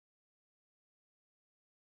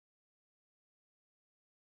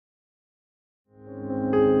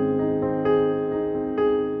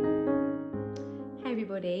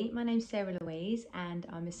my name's Sarah-Louise and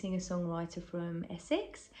I'm a singer-songwriter from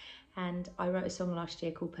Essex, and I wrote a song last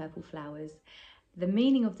year called Purple Flowers. The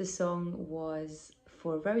meaning of the song was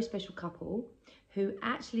for a very special couple who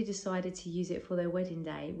actually decided to use it for their wedding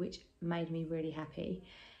day, which made me really happy.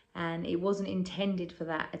 And it wasn't intended for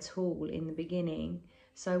that at all in the beginning.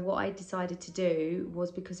 So what I decided to do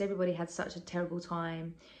was, because everybody had such a terrible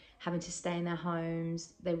time having to stay in their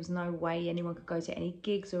homes, there was no way anyone could go to any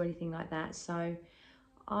gigs or anything like that. So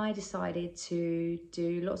I decided to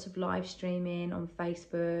do lots of live streaming on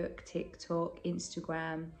Facebook, TikTok,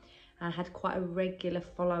 Instagram. I had quite a regular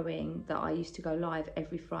following that I used to go live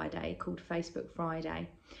every Friday, called Facebook Friday.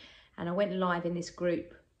 And I went live in this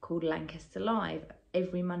group called Lancaster Live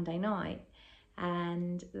every Monday night.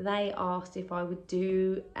 And they asked if I would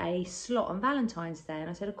do a slot on Valentine's Day. And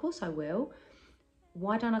I said, of course I will.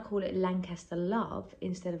 Why don't I call it Lancaster Love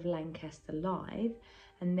instead of Lancaster Live?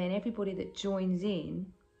 And then everybody that joins in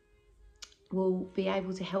will be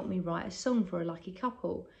able to help me write a song for a lucky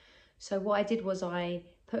couple. So what I did was I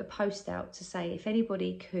put a post out to say if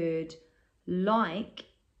anybody could like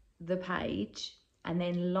the page and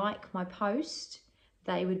then like my post,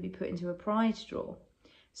 they would be put into a prize draw.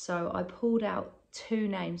 So I pulled out two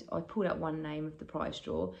names. I pulled out one name of the prize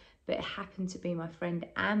draw, but it happened to be my friend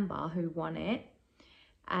Amber who won it.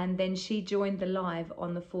 And then she joined the live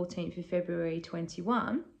on the 14th of February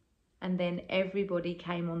 21. And then everybody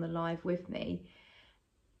came on the live with me.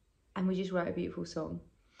 And we just wrote a beautiful song.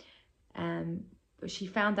 But she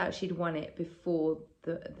found out she'd won it before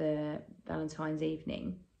the Valentine's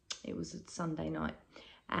evening. It was a Sunday night.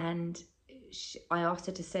 And I asked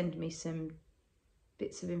her to send me some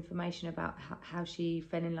bits of information about how she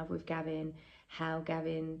fell in love with Gavin, how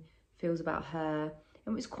Gavin feels about her.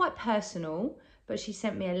 And it was quite personal. But she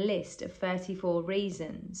sent me a list of 34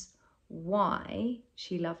 reasons why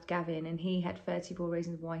she loved Gavin, and he had 34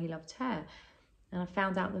 reasons why he loved her. And I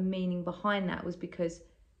found out the meaning behind that was because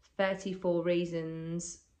 34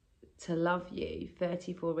 reasons to love you,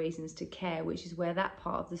 34 reasons to care, which is where that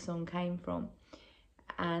part of the song came from.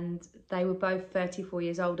 And they were both 34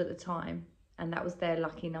 years old at the time, and that was their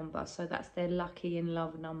lucky number. So that's their lucky in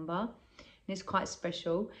love number, and it's quite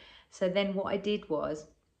special. So then what I did was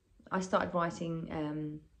I started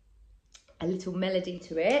writing a little melody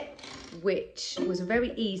to it, which was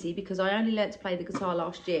very easy because I only learnt to play the guitar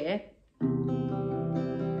last year. It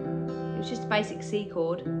was just a basic C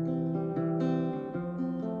chord.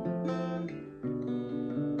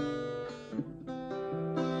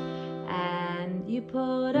 And you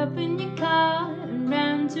pulled up in your car and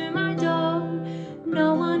ran to my door.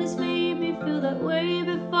 No one has made me feel that way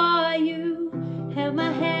before. You held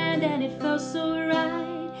my hand and it felt so right.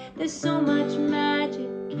 There's so much magic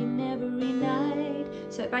in every night.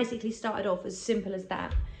 So it basically started off as simple as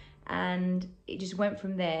that, and it just went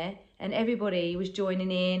from there, and everybody was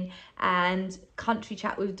joining in. And Country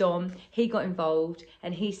Chat with Dom, he got involved,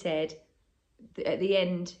 and he said at the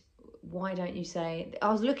end, why don't you say,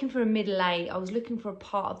 I was looking for a middle eight, I was looking for a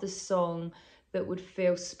part of the song that would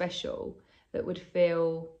feel special, that would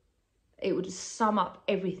feel, it would sum up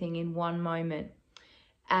everything in one moment.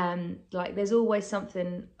 Like there's always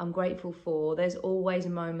something I'm grateful for. There's always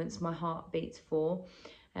moments my heart beats for.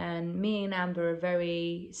 And me and Amber are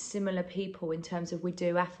very similar people in terms of we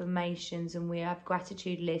do affirmations and we have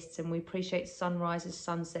gratitude lists and we appreciate sunrises,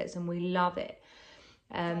 sunsets, and we love it.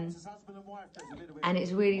 And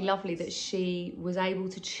it's really lovely that she was able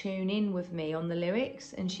to tune in with me on the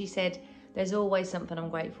lyrics, and she said, there's always something I'm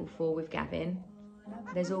grateful for with Gavin.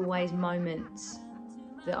 There's always moments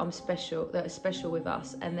that I'm special, that are special with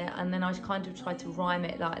us, and then I kind of tried to rhyme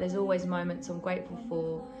it like, there's always moments I'm grateful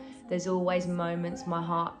for, there's always moments my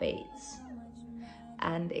heart beats,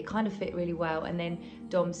 and it kind of fit really well. And then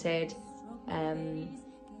Dom said,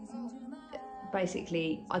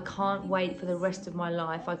 basically, I can't wait for the rest of my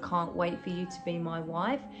life, I can't wait for you to be my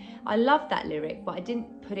wife. I love that lyric, but I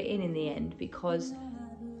didn't put it in the end because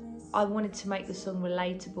I wanted to make the song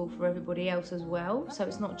relatable for everybody else as well. So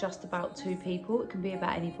it's not just about two people, it can be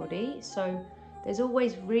about anybody. So there's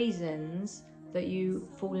always reasons that you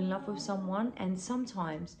fall in love with someone, and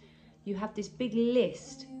sometimes you have this big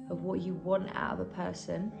list of what you want out of a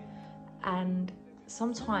person, and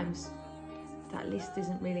sometimes that list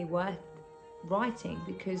isn't really worth writing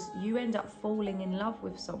because you end up falling in love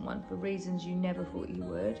with someone for reasons you never thought you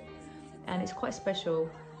would. And it's quite special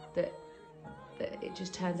that it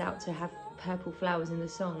just turns out to have purple flowers in the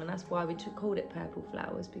song, and that's why we called it Purple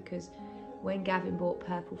Flowers, because when Gavin bought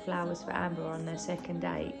purple flowers for Amber on their second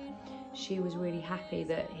date, she was really happy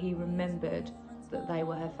that he remembered that they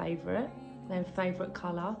were her favourite, their favourite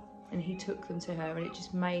colour, and he took them to her, and it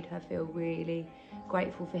just made her feel really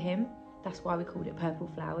grateful for him. That's why we called it Purple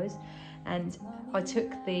Flowers. And I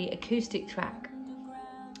took the acoustic track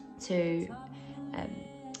to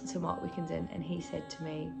Mark Wickenden, and he said to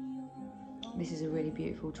me, this is a really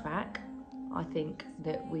beautiful track. I think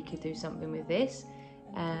that we could do something with this.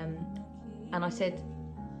 And I said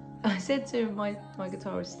to my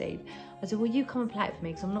guitarist Steve, I said, will you come and play it for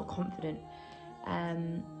me, because I'm not confident.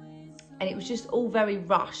 And it was just all very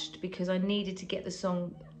rushed, because I needed to get the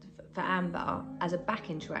song for Amber as a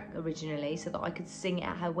backing track originally, so that I could sing it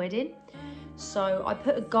at her wedding. So I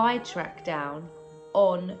put a guide track down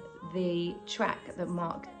on the track that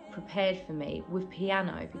Mark prepared for me with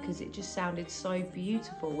piano, because it just sounded so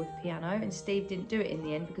beautiful with piano, and Steve didn't do it in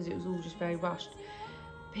the end because it was all just very rushed.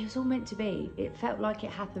 But it was all meant to be. It felt like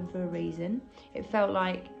it happened for a reason. It felt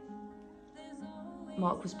like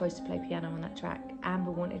Mark was supposed to play piano on that track.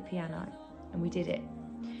 Amber wanted piano, and we did it.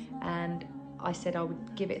 And I said I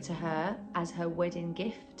would give it to her as her wedding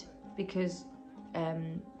gift, because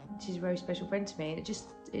she's a very special friend to me. And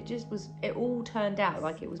it all turned out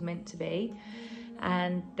like it was meant to be.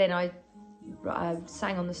 And then I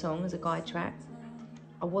sang on the song as a guide track.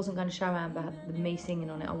 I wasn't going to show Amber me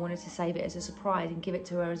singing on it. I wanted to save it as a surprise and give it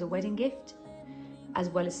to her as a wedding gift, as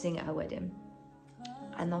well as sing at her wedding.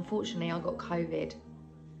 And unfortunately, I got COVID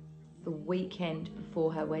the weekend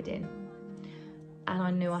before her wedding, and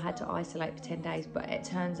I knew I had to isolate for 10 days, but it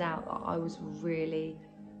turns out that I was really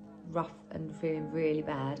rough and feeling really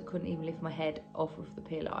bad. I couldn't even lift my head off of the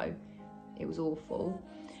pillow. It was awful.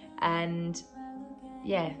 And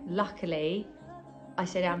yeah, luckily, I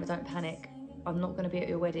said, Amber, don't panic. I'm not going to be at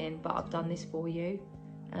your wedding, but I've done this for you.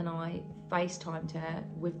 And I FaceTimed her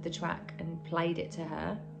with the track and played it to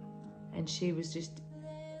her. And she was just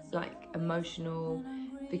like emotional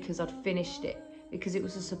because I'd finished it, because it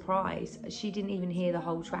was a surprise. She didn't even hear the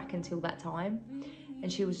whole track until that time.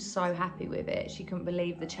 And she was so happy with it. She couldn't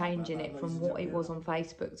believe the change in it from what it was on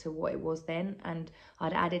Facebook to what it was then. And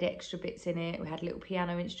I'd added extra bits in it. We had a little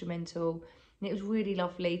piano instrumental. And it was really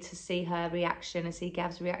lovely to see her reaction and see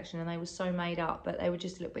Gav's reaction. And they were so made up, but they were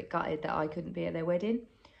just a little bit gutted that I couldn't be at their wedding.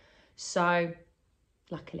 So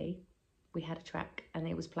luckily, we had a track and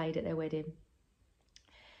it was played at their wedding.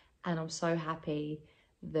 And I'm so happy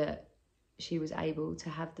that she was able to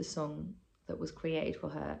have the song that was created for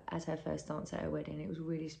her as her first dance at her wedding. It was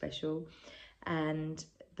really special. And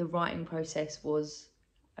the writing process was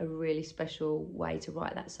a really special way to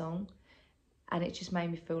write that song. And it just made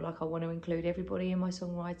me feel like I want to include everybody in my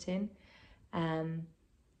songwriting. And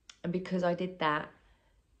because I did that,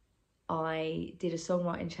 I did a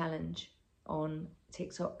songwriting challenge on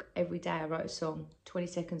TikTok. Every day I wrote a song, 20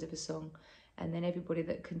 seconds of a song. And then everybody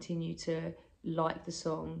that continued to like the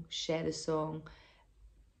song, share the song,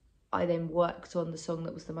 I then worked on the song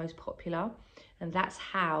that was the most popular. And that's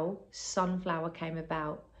how Sunflower came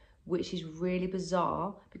about, which is really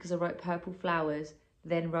bizarre, because I wrote Purple Flowers,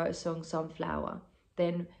 then wrote a song Sunflower,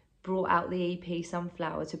 then brought out the EP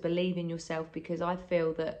Sunflower to believe in yourself, because I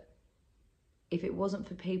feel that if it wasn't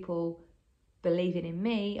for people believing in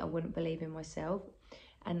me, I wouldn't believe in myself.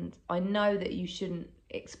 And I know that you shouldn't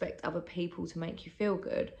expect other people to make you feel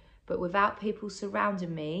good, but without people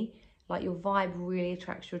surrounding me, like, your vibe really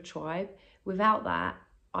attracts your tribe. Without that,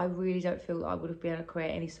 I really don't feel that I would have been able to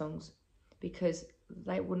create any songs, because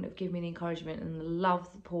they wouldn't have given me the encouragement and the love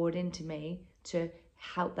poured into me to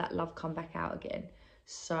help that love come back out again.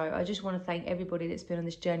 So I just want to thank everybody that's been on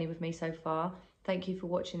this journey with me so far. Thank you for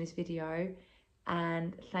watching this video,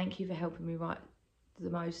 and thank you for helping me write the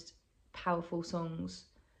most powerful songs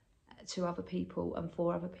to other people and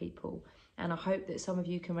for other people. And I hope that some of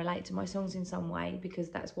you can relate to my songs in some way, because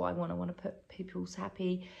that's what I want. I want to put people's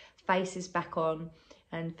happy faces back on,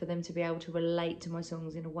 and for them to be able to relate to my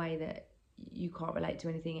songs in a way that you can't relate to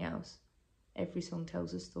anything else. Every song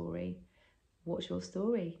tells a story. What's your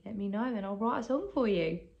story? Let me know and I'll write a song for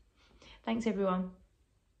you. Thanks everyone.